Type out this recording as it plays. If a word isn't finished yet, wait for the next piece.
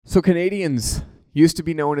So Canadians used to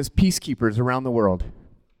be known as peacekeepers around the world.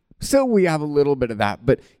 Still, we have a little bit of that.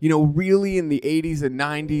 But, really in the 80s and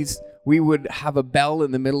 90s, we would have a bell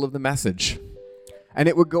in the middle of the message. And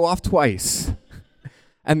it would go off twice.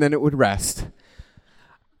 And then it would rest.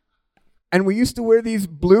 And we used to wear these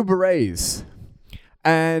blue berets.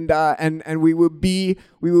 And we would be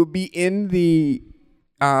in the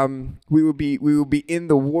we would be in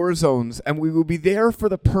the war zones, and we would be there for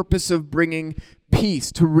the purpose of bringing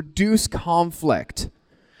peace, to reduce conflict,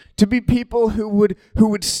 to be people who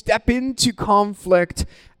would step into conflict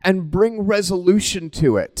and bring resolution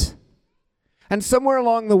to it. And somewhere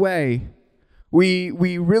along the way, we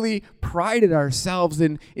really prided ourselves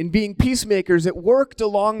in being peacemakers. It worked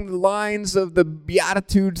along the lines of the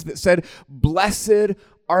Beatitudes that said, "Blessed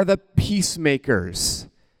are the peacemakers."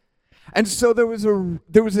 And so there was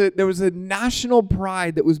a national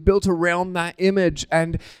pride that was built around that image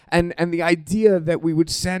and the idea that we would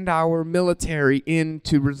send our military in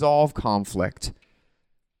to resolve conflict.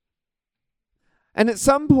 And at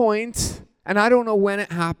some point, and I don't know when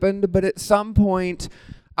it happened, but at some point,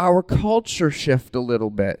 our culture shifted a little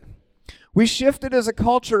bit. We shifted as a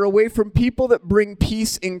culture away from people that bring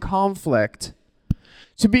peace in conflict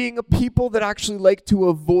to being a people that actually like to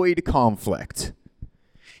avoid conflict.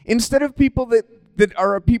 Instead of people that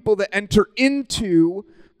are a people that enter into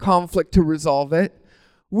conflict to resolve it,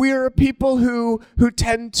 we are a people who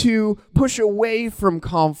tend to push away from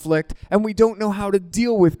conflict, and we don't know how to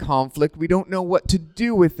deal with conflict. We don't know what to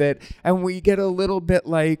do with it, and we get a little bit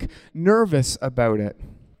nervous about it.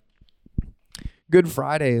 Good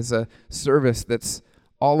Friday is a service that's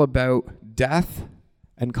all about death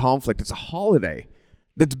and conflict. It's a holiday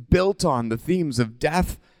that's built on the themes of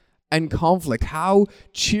death and conflict. How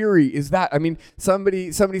cheery is that? I mean, somebody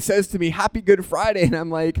says to me, "Happy Good Friday," and I'm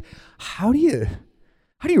like, how do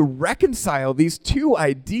you reconcile these two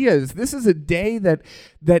ideas? This is a day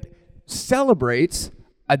that celebrates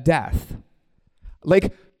a death.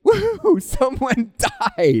 Woohoo, someone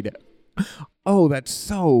died. Oh, that's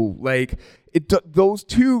so those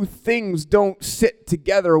two things don't sit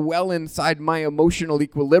together well inside my emotional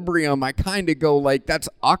equilibrium. I kind of go that's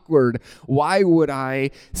awkward. Why would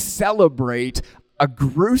I celebrate a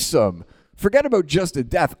gruesome, forget about just a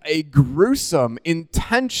death, a gruesome,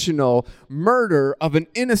 intentional murder of an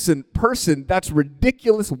innocent person? That's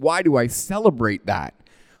ridiculous. Why do I celebrate that?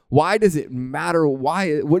 Why does it matter?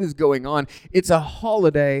 What is going on? It's a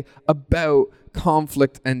holiday about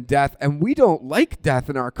conflict and death, and we don't like death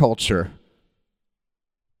in our culture.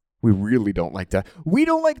 We really don't like death. We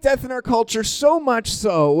don't like death in our culture, so much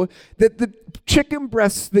so that the chicken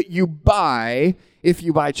breasts that you buy, if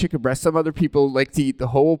you buy chicken breasts, some other people like to eat the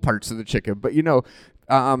whole parts of the chicken, but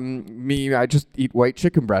me, I just eat white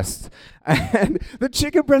chicken breasts. And the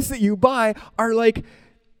chicken breasts that you buy are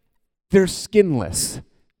they're skinless,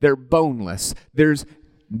 they're boneless, there's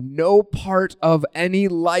no part of any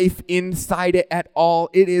life inside it at all.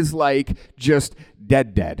 It is just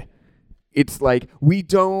dead. It's we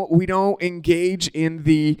don't engage in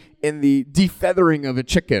the defeathering of a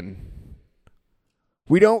chicken.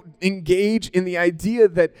 We don't engage in the idea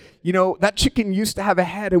that that chicken used to have a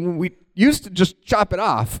head, and when we used to just chop it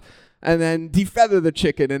off and then defeather the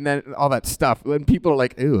chicken and then all that stuff. When people are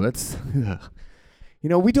like, "Ew, that's,"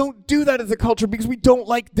 we don't do that as a culture because we don't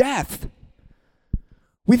like death.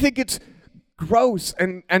 We think it's gross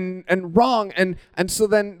and wrong, and so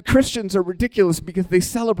then Christians are ridiculous because they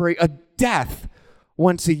celebrate a death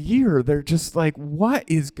once a year. They're just what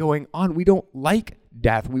is going on? We don't like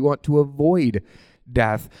death. We want to avoid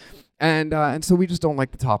death, and so we just don't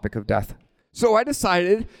like the topic of death. So I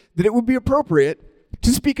decided that it would be appropriate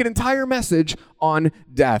to speak an entire message on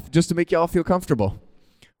death, just to make y'all feel comfortable.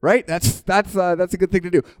 Right? That's a good thing to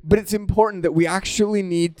do. But it's important that we actually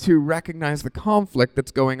need to recognize the conflict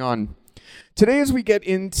that's going on. Today, as we get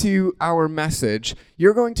into our message,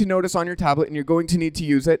 you're going to notice on your tablet, and you're going to need to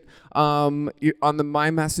use it, on the My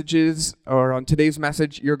Messages, or on today's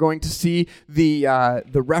message, you're going to see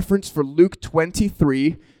the reference for Luke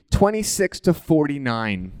 23, 26 to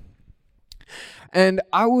 49. And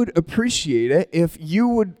I would appreciate it if you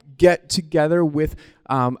would get together with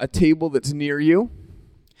a table that's near you,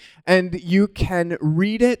 and you can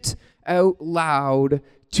read it out loud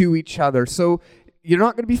to each other. So you're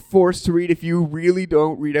not going to be forced to read. If you really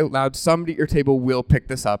don't read out loud, somebody at your table will pick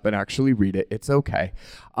this up and actually read it. It's okay.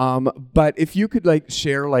 But if you could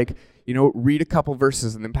share read a couple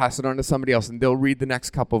verses and then pass it on to somebody else, and they'll read the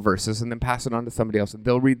next couple verses and then pass it on to somebody else, and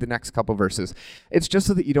they'll read the next couple verses. It's just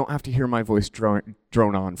so that you don't have to hear my voice drone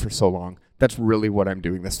on for so long. That's really what I'm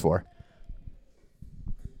doing this for.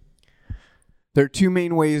 There are two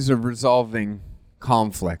main ways of resolving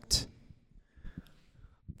conflict.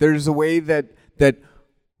 There's a way that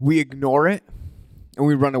we ignore it and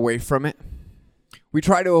we run away from it. We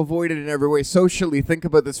try to avoid it in every way. Socially, think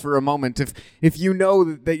about this for a moment. If you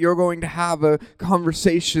know that you're going to have a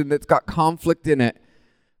conversation that's got conflict in it,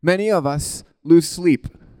 many of us lose sleep.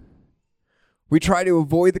 We try to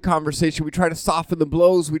avoid the conversation. We try to soften the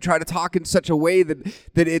blows. We try to talk in such a way that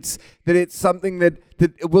it's something that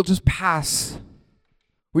it will just pass.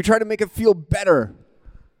 We try to make it feel better.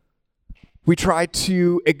 We try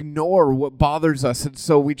to ignore what bothers us, and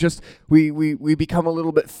so we become a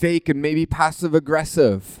little bit fake and maybe passive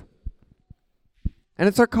aggressive. And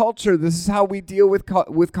it's our culture. This is how we deal with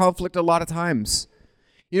conflict a lot of times.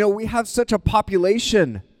 You know, we have such a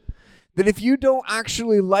population that if you don't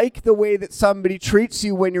actually like the way that somebody treats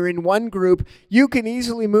you when you're in one group, you can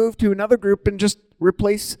easily move to another group and just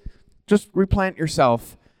replant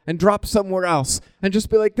yourself and drop somewhere else and just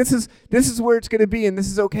be like, this is where it's going to be and this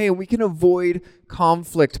is okay. And we can avoid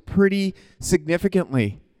conflict pretty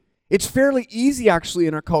significantly. It's fairly easy actually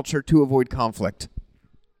in our culture to avoid conflict.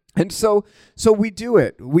 And so we do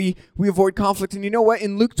it. We avoid conflict. And you know what?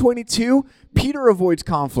 In Luke 22, Peter avoids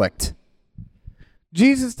conflict.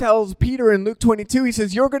 Jesus tells Peter in Luke 22, he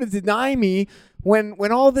says, you're going to deny me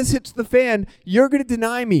when all this hits the fan, you're going to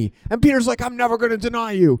deny me. And Peter's like, I'm never going to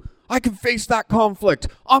deny you. I can face that conflict.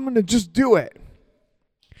 I'm going to just do it.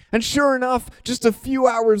 And sure enough, just a few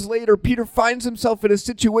hours later, Peter finds himself in a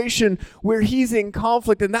situation where he's in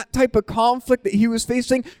conflict, and that type of conflict that he was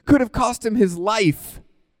facing could have cost him his life.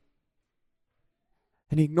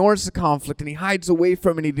 And he ignores the conflict, and he hides away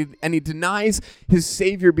from it, and he denies his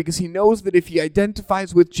Savior because he knows that if he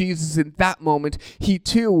identifies with Jesus in that moment, he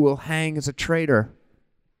too will hang as a traitor.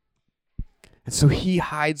 And so he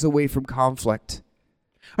hides away from conflict.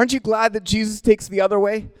 Aren't you glad that Jesus takes the other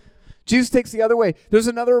way? Jesus takes the other way. There's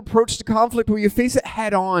another approach to conflict where you face it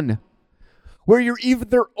head on, where you're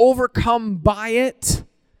either overcome by it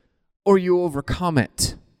or you overcome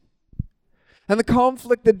it. And the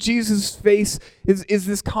conflict that Jesus faced is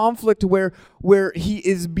this conflict where he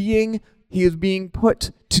is being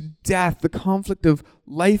put to death, the conflict of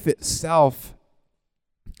life itself.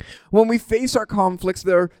 When we face our conflicts,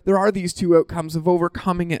 there are these two outcomes of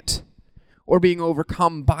overcoming it or being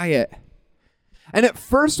overcome by it. And at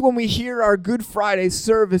first, when we hear our Good Friday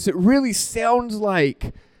service, it really sounds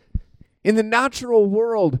like in the natural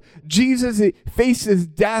world, Jesus faces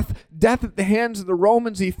death at the hands of the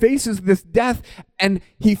Romans. He faces this death, and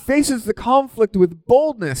he faces the conflict with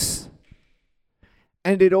boldness,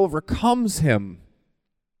 and it overcomes him.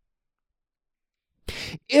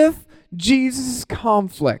 If Jesus'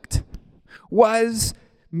 conflict was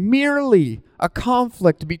merely a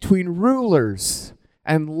conflict between rulers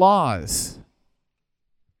and laws,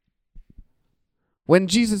 when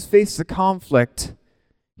Jesus faced the conflict,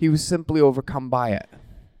 he was simply overcome by it.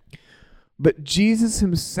 But Jesus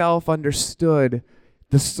himself understood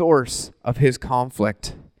the source of his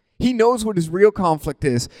conflict. He knows what his real conflict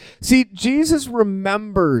is. See, Jesus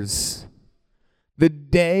remembers the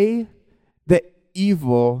day that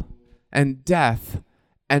evil and death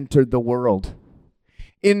entered the world.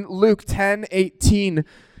 In Luke 10:18,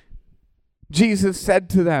 Jesus said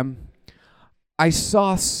to them, I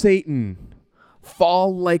saw Satan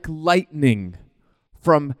fall like lightning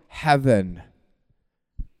from heaven.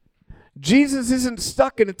 Jesus isn't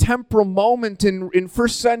stuck in a temporal moment in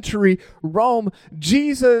first century Rome.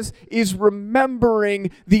 Jesus is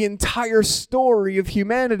remembering the entire story of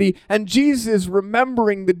humanity, and Jesus is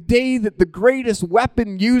remembering the day that the greatest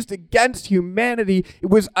weapon used against humanity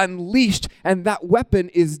was unleashed, and that weapon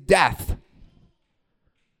is death.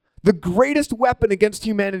 The greatest weapon against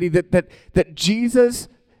humanity that Jesus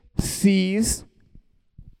sees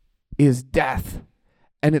is death.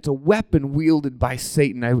 And it's a weapon wielded by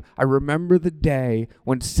Satan. I remember the day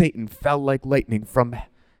when Satan fell like lightning from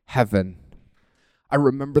heaven. I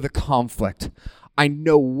remember the conflict. I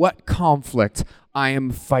know what conflict I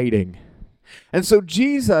am fighting. And so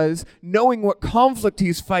Jesus, knowing what conflict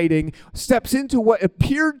he's fighting, steps into what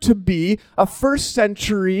appeared to be a first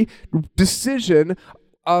century decision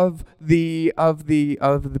of the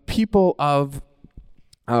people of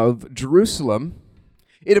Jerusalem.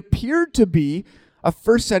 It appeared to be a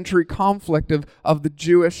first century conflict of the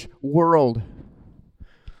Jewish world.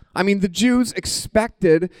 I mean, the Jews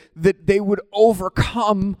expected that they would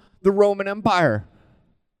overcome the Roman Empire.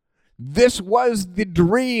 This was the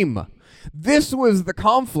dream. This was the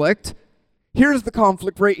conflict. Here's the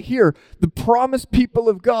conflict right here. The promised people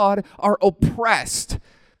of God are oppressed.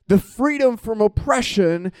 The freedom from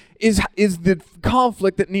oppression is the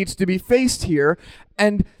conflict that needs to be faced here.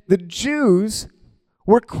 And the Jews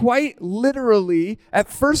were quite literally, at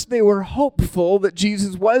first they were hopeful that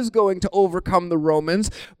Jesus was going to overcome the Romans,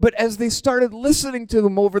 but as they started listening to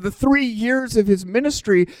him over the 3 years of his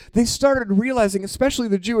ministry, they started realizing, especially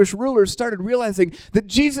the Jewish rulers started realizing, that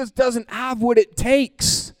Jesus doesn't have what it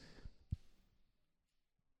takes.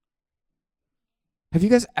 Have you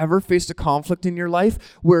guys ever faced a conflict in your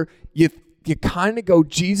life where you kind of go,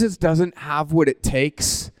 Jesus doesn't have what it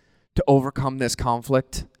takes to overcome this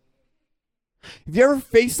conflict? Have you ever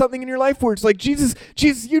faced something in your life where it's like, Jesus,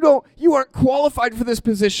 you aren't qualified for this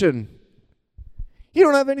position. You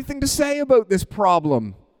don't have anything to say about this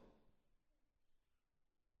problem.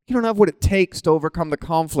 You don't have what it takes to overcome the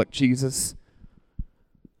conflict, Jesus.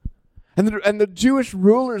 And the Jewish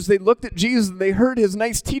rulers, they looked at Jesus and they heard his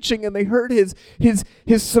nice teaching and they heard his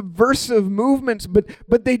subversive movements,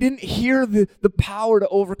 but they didn't hear the power to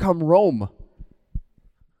overcome Rome.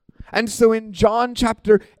 And so in John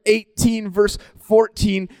chapter 18, verse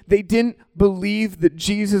 14, they didn't believe that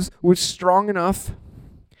Jesus was strong enough.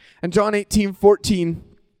 And John 18:14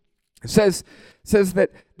 says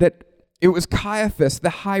that it was Caiaphas, the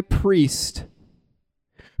high priest,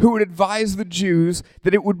 who would advise the Jews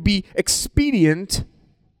that it would be expedient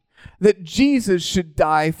that Jesus should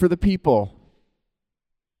die for the people.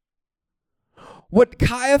 What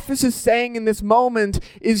Caiaphas is saying in this moment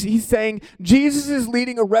is he's saying Jesus is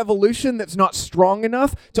leading a revolution that's not strong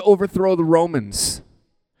enough to overthrow the Romans.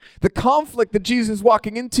 The conflict that Jesus is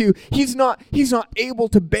walking into, he's not able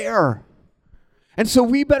to bear. And so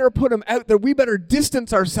we better put him out there. We better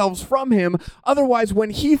distance ourselves from him. Otherwise, when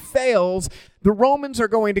he fails, the Romans are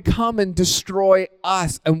going to come and destroy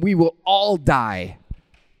us, and we will all die.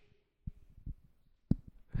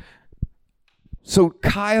 So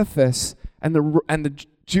Caiaphas and the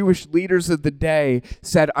Jewish leaders of the day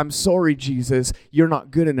said, I'm sorry, Jesus, you're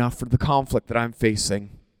not good enough for the conflict that I'm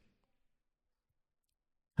facing.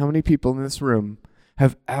 How many people in this room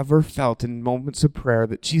have ever felt in moments of prayer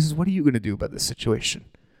that, Jesus, what are you going to do about this situation?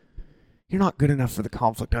 You're not good enough for the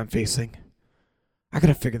conflict I'm facing. I got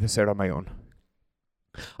to figure this out on my own.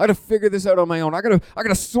 I got to figure this out on my own. I got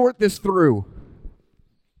to sort this through.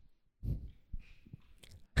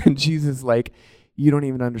 And Jesus is like, you don't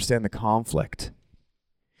even understand the conflict.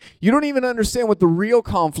 You don't even understand what the real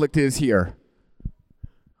conflict is here.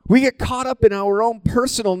 We get caught up in our own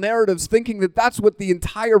personal narratives thinking that that's what the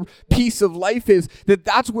entire piece of life is, that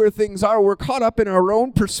that's where things are. We're caught up in our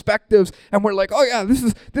own perspectives and we're like, oh yeah, this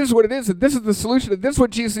is what it is, and this is the solution, and this is what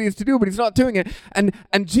Jesus needs to do, but he's not doing it. And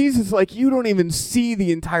Jesus is like, you don't even see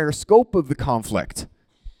the entire scope of the conflict.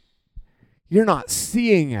 You're not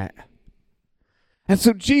seeing it. And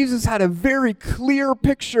so Jesus had a very clear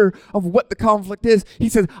picture of what the conflict is. He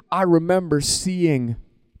said, I remember seeing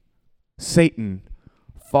Satan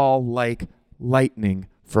fall like lightning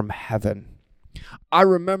from heaven. I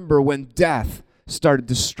remember when death started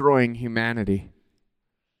destroying humanity.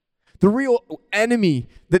 The real enemy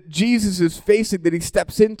that Jesus is facing, that he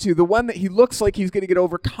steps into, the one that he looks like he's going to get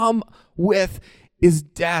overcome with, is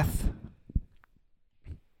death.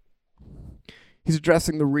 He's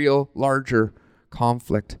addressing the real, larger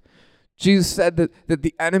conflict. Jesus said that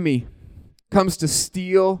the enemy comes to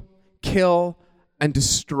steal, kill, and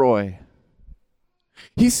destroy.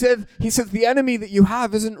 He says the enemy that you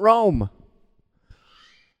have isn't Rome.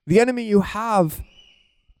 The enemy you have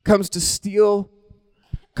comes to steal,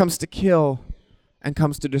 comes to kill, and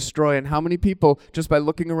comes to destroy. And how many people, just by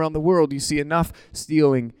looking around the world, you see enough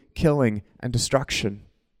stealing, killing, and destruction?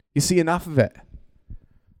 You see enough of it.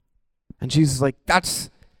 And Jesus is like, that's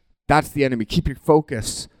the enemy. Keep your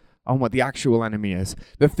focus on what the actual enemy is.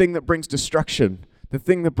 The thing that brings destruction, the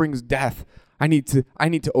thing that brings death. I need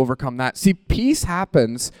to overcome that. See, peace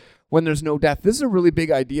happens when there's no death. This is a really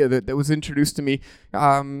big idea that was introduced to me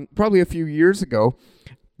probably a few years ago.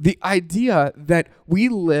 The idea that we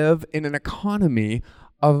live in an economy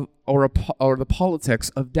of or the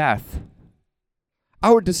politics of death.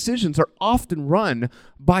 Our decisions are often run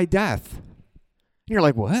by death. You're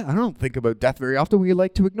like, what? I don't think about death very often. We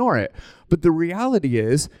like to ignore it. But the reality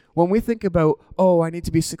is, when we think about, I need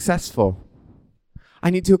to be successful, I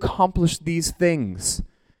need to accomplish these things,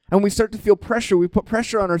 and we start to feel pressure, we put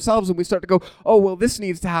pressure on ourselves, and we start to go, this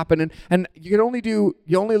needs to happen, and you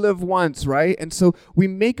only live once, right? And so we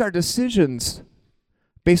make our decisions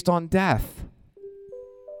based on death.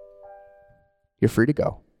 You're free to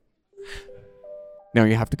go. No,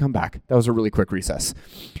 you have to come back. That was a really quick recess.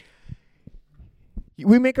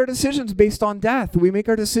 We make our decisions based on death. We make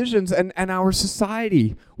our decisions and our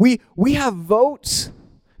society. We have votes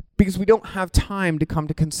because we don't have time to come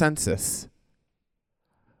to consensus.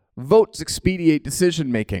 Votes expedite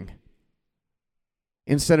decision making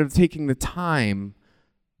instead of taking the time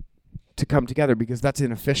to come together because that's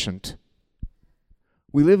inefficient.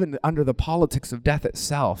 We live under the politics of death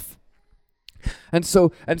itself. And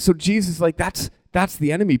so Jesus, like, that's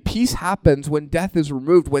the enemy. Peace happens when death is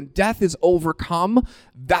removed. When death is overcome,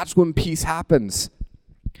 that's when peace happens.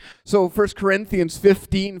 So 1 Corinthians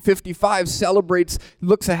 15:55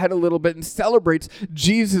 looks ahead a little bit and celebrates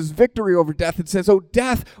Jesus' victory over death. It says, "Oh,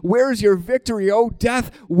 death, where is your victory? Oh,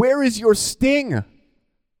 death, where is your sting?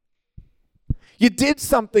 You did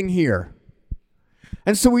something here."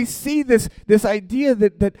 And so we see this idea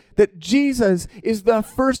that Jesus is the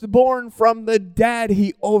firstborn from the dead.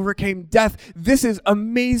 He overcame death. This is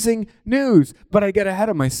amazing news. But I get ahead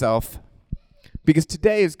of myself because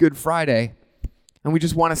today is Good Friday, and we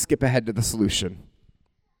just want to skip ahead to the solution.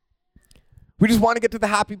 We just want to get to the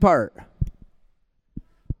happy part.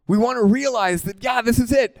 We want to realize that, yeah, this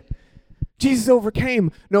is it. Jesus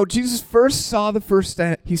overcame. No, Jesus first saw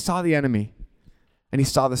he saw the enemy. And he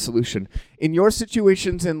saw the solution. In your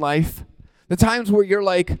situations in life, the times where you're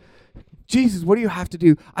like, Jesus, what do you have to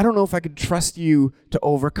do? I don't know if I could trust you to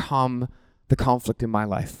overcome the conflict in my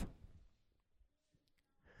life.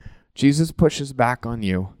 Jesus pushes back on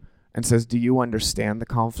you and says, do you understand the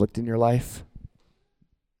conflict in your life?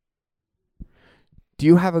 Do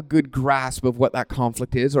you have a good grasp of what that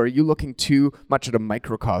conflict is, or are you looking too much at a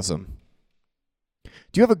microcosm? Do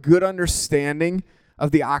you have a good understanding of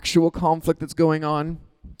the actual conflict that's going on?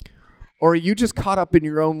 Or are you just caught up in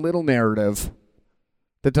your own little narrative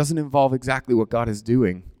that doesn't involve exactly what God is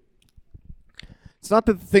doing? It's not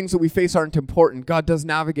that the things that we face aren't important. God does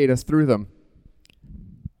navigate us through them.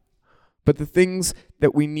 But the things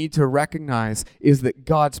that we need to recognize is that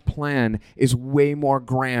God's plan is way more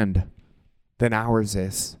grand than ours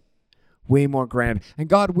is. Way more grand. And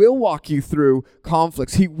God will walk you through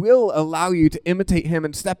conflicts. He will allow you to imitate him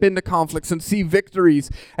and step into conflicts and see victories.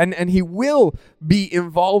 And he will be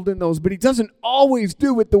involved in those. But he doesn't always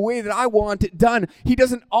do it the way that I want it done. He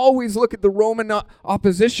doesn't always look at the Roman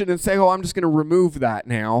opposition and say, oh, I'm just going to remove that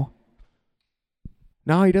now.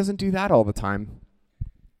 No, he doesn't do that all the time.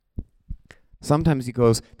 Sometimes he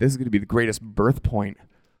goes, this is going to be the greatest birth point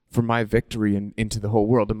for my victory into the whole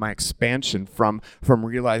world and my expansion from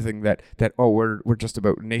realizing that we're just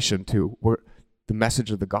about a nation to the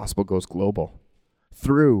message of the gospel goes global.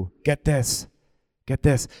 Get this,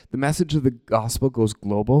 the message of the gospel goes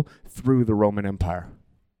global through the Roman Empire.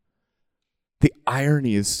 The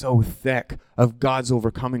irony is so thick of God's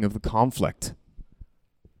overcoming of the conflict.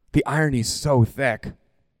 The irony is so thick.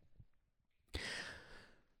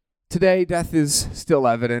 Today, death is still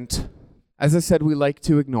evident. As I said, we like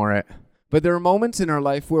to ignore it. But there are moments in our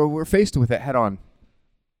life where we're faced with it head on.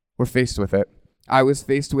 We're faced with it. I was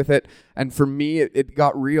faced with it, and for me, it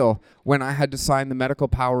got real when I had to sign the medical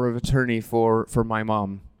power of attorney for my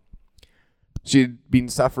mom. She had been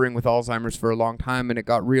suffering with Alzheimer's for a long time, and it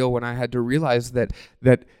got real when I had to realize that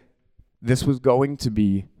this was going to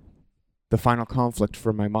be the final conflict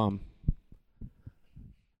for my mom.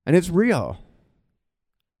 And it's real.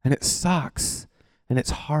 And it sucks. And it's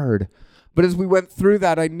hard. But as we went through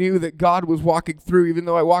that, I knew that God was walking through. Even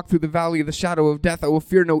though I walk through the valley of the shadow of death, I will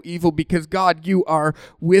fear no evil because, God, you are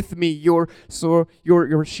with me. Your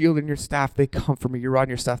shield and your staff, they comfort me. Your rod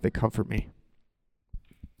and your staff, they comfort me.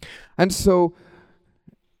 And so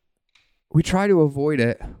we try to avoid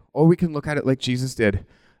it, or we can look at it like Jesus did,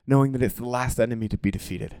 knowing that it's the last enemy to be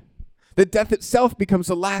defeated. That death itself becomes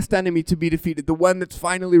the last enemy to be defeated, the one that's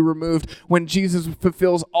finally removed when Jesus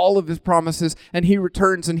fulfills all of his promises and he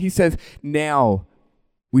returns and he says, now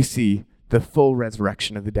we see the full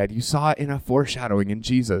resurrection of the dead. You saw it in a foreshadowing in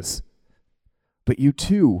Jesus, but you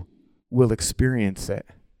too will experience it.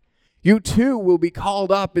 You too will be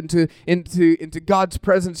called up into God's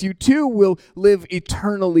presence. You too will live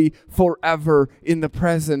eternally forever in the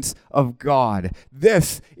presence of God.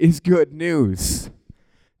 This is good news.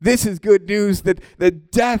 This is good news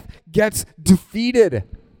that death gets defeated.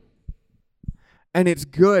 And it's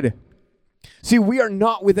good. See, we are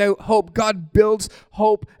not without hope. God builds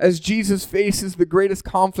hope as Jesus faces the greatest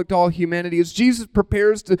conflict all humanity. As Jesus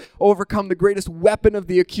prepares to overcome the greatest weapon of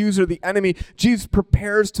the accuser, the enemy, Jesus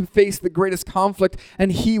prepares to face the greatest conflict,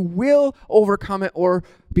 and he will overcome it or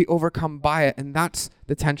be overcome by it. And that's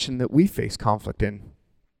the tension that we face conflict in.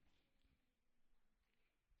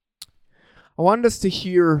 I wanted us to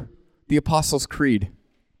hear the Apostles' Creed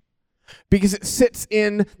because it sits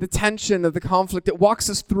in the tension of the conflict. It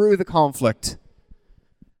walks us through the conflict.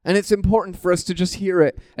 And it's important for us to just hear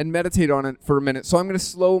it and meditate on it for a minute. So I'm going to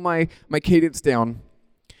slow my cadence down.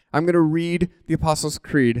 I'm going to read the Apostles'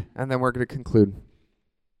 Creed, and then we're going to conclude.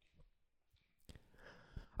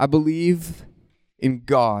 I believe in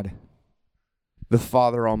God, the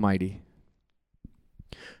Father Almighty,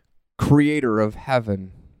 creator of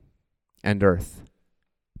heaven and earth.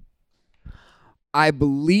 I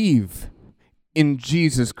believe in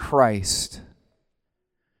Jesus Christ,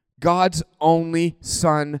 God's only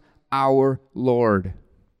Son, our Lord,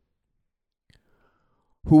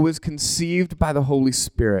 who was conceived by the Holy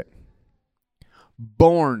Spirit,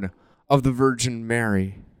 born of the Virgin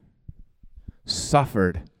Mary,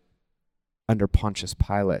 suffered under Pontius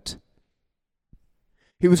Pilate.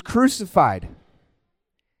 He was crucified,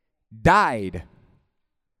 died,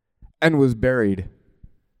 and was buried.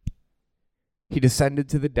 He descended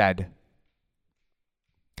to the dead.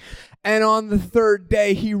 And on the third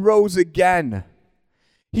day, he rose again.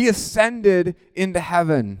 He ascended into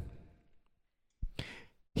heaven.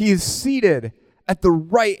 He is seated at the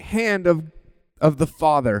right hand of the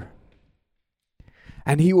Father.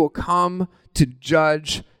 And he will come to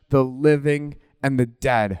judge the living and the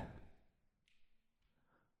dead.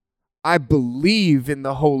 I believe in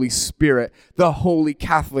the Holy Spirit, the Holy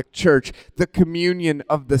Catholic Church, the communion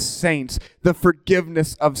of the saints, the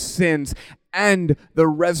forgiveness of sins, and the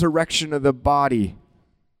resurrection of the body,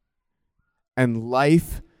 and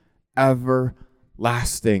life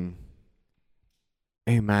everlasting.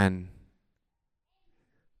 Amen.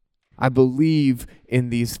 I believe in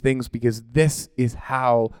these things because this is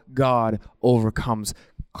how God overcomes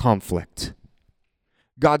conflict.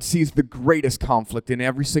 God sees the greatest conflict in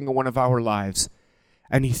every single one of our lives,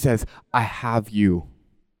 and he says, I have you.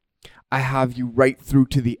 I have you right through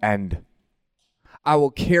to the end. I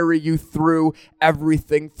will carry you through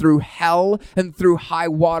everything, through hell and through high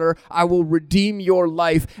water. I will redeem your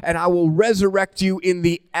life, and I will resurrect you in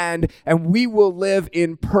the end, and we will live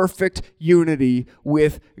in perfect unity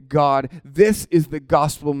with God. This is the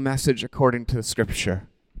gospel message according to the Scripture.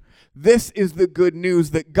 This is the good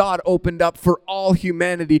news that God opened up for all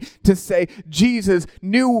humanity to say Jesus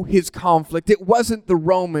knew his conflict. It wasn't the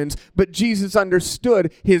Romans, but Jesus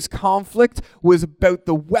understood his conflict was about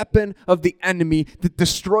the weapon of the enemy that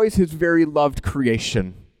destroys his very loved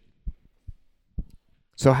creation.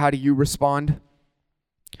 So how do you respond?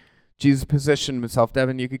 Jesus positioned himself.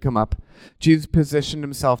 Devin, you could come up. Jesus positioned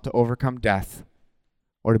himself to overcome death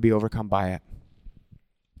or to be overcome by it.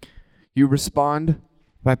 You respond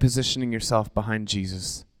by positioning yourself behind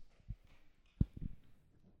Jesus.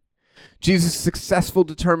 Jesus' successful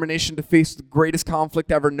determination to face the greatest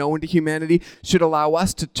conflict ever known to humanity should allow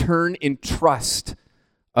us to turn in trust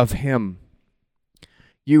of him.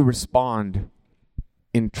 You respond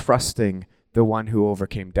in trusting the one who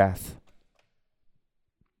overcame death.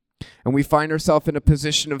 And we find ourselves in a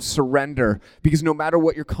position of surrender because no matter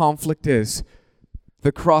what your conflict is,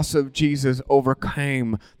 the cross of Jesus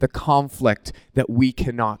overcame the conflict that we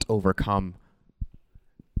cannot overcome.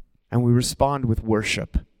 And we respond with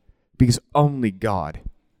worship because only God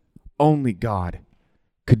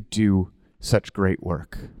could do such great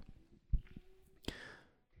work.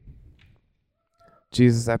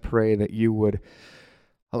 Jesus, I pray that you would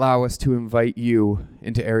allow us to invite you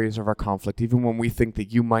into areas of our conflict, even when we think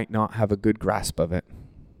that you might not have a good grasp of it.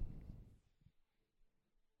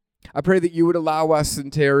 I pray that you would allow us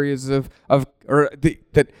into areas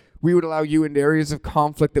that we would allow you into areas of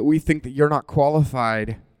conflict that we think that you're not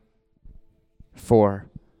qualified for,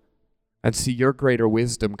 and see your greater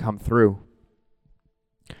wisdom come through.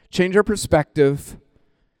 Change our perspective.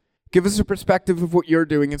 Give us a perspective of what you're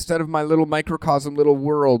doing instead of my little microcosm, little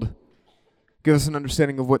world. Give us an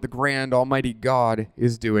understanding of what the grand Almighty God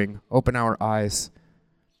is doing. Open our eyes.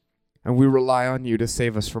 And we rely on you to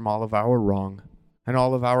save us from all of our wrong and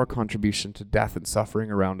all of our contribution to death and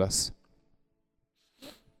suffering around us.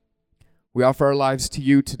 We offer our lives to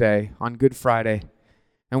you today on Good Friday,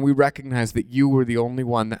 and we recognize that you were the only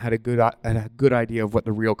one that had a good idea of what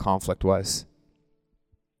the real conflict was.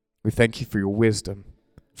 We thank you for your wisdom,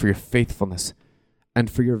 for your faithfulness, and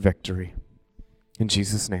for your victory. In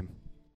Jesus' name.